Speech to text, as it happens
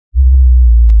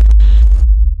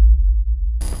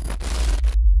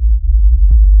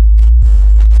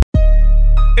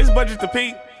It's Budget to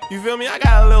Pete. You feel me? I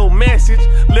got a little message.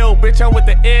 Little bitch, I'm with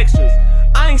the extras.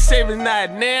 I ain't saving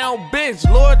that now, bitch.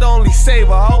 Lord the only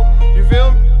saver, ho. You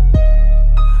feel me?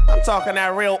 I'm talking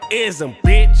that real ism,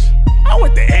 bitch. I'm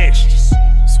with the extras.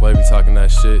 Swavey talking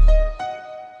that shit.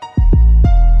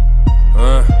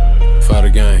 For the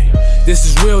game. This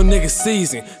is real nigga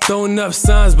season. Throwing up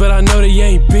signs, but I know they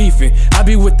ain't beefing. I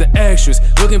be with the extras,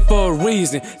 looking for a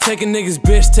reason. Taking niggas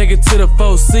bitch, take it to the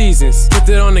 4 seasons. Put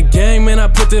it on the game, man, I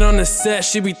put it on the set.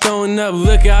 She be throwing up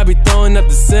liquor, I be throwing up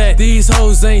the set. These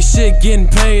hoes ain't shit, getting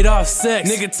paid off sex.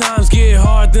 Nigga times get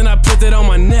hard, then I put that on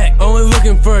my neck. Only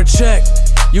looking for a check.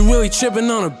 You really trippin'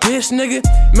 on a bitch, nigga?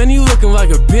 Man, you looking like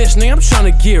a bitch, nigga. I'm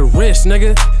tryna get rich,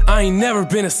 nigga. I ain't never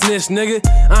been a snitch, nigga.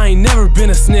 I ain't never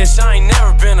been a snitch. I ain't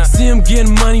never been a. See him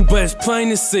getting money, but it's plain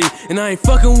to see. And I ain't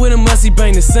fucking with him unless he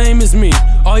bang the same as me.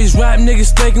 All these rap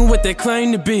niggas faking what they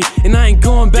claim to be. And I ain't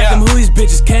going back them who these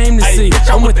bitches came to see.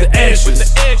 Bitch, I'm with the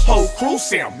extras. Whole crew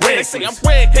say I'm reckless.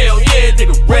 Hell yeah,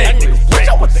 nigga reckless. Bitch,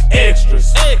 I'm with the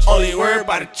extras. Only worried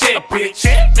about a check, bitch.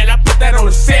 Man, I put that on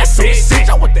the set, bitch. Bitch,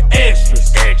 I'm with the extras.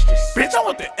 Bitch, I'm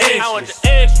with the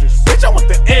extras. Bitch, I'm with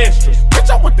the extras.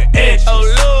 Bitch, I'm with the extras. Oh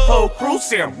Lord. Whole crew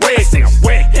say I'm reckless.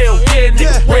 Hell yeah,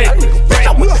 nigga reckless. Bitch,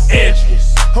 I'm with the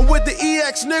extras. I'm with the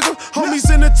EX nigga, homies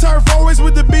in the turf, always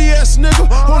with the BS nigga.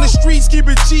 On the streets,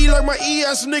 keep it G like my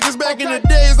ES niggas. Back in the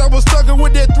days, I was stuck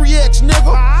with that 3X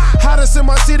nigga. Hottest in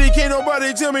my city, can't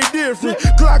nobody tell me different.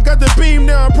 Glock got the beam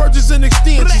now, I'm purchasing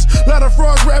extensions. Lot of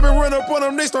frogs rapping, run up on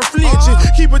them, they start flinching.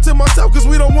 Keep it to myself, cause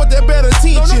we don't want that bad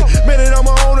attention. Made it on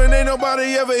my own and ain't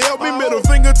nobody ever help me. Middle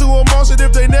finger to a monster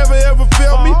if they never ever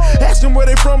felt me. Ask them where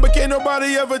they from, but can't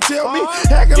nobody ever tell me.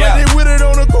 Acting like they with it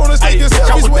on the corners, they just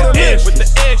selfies with a list.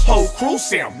 Whole crew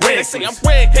say I'm reckless.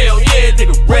 Hell yeah,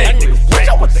 nigga reckless. Bitch,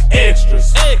 I'm with the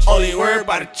extras. Only worried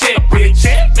about a check, bitch.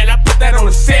 Man, I put that on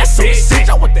the set, bitch. Bitch,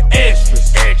 I'm with the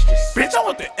extras. Bitch, I'm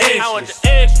with the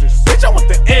extras. Bitch, I'm with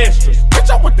the extras.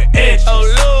 Bitch, I'm with the extras. Oh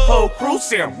Lord. Whole crew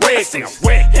say I'm reckless.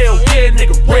 Hell yeah,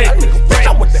 nigga reckless. Bitch,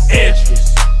 I'm with the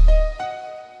extras.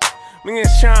 Me and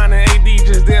Shawn and AD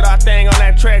just did our thing on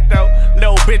that track though.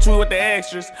 Little bitch, we with the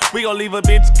extras. We gon' leave a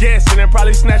bitch guessing and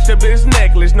probably snatch a bitch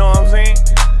necklace, know what I'm saying?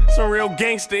 Some real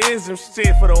gangsterism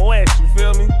shit for the West, you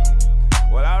feel me?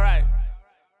 Well, alright.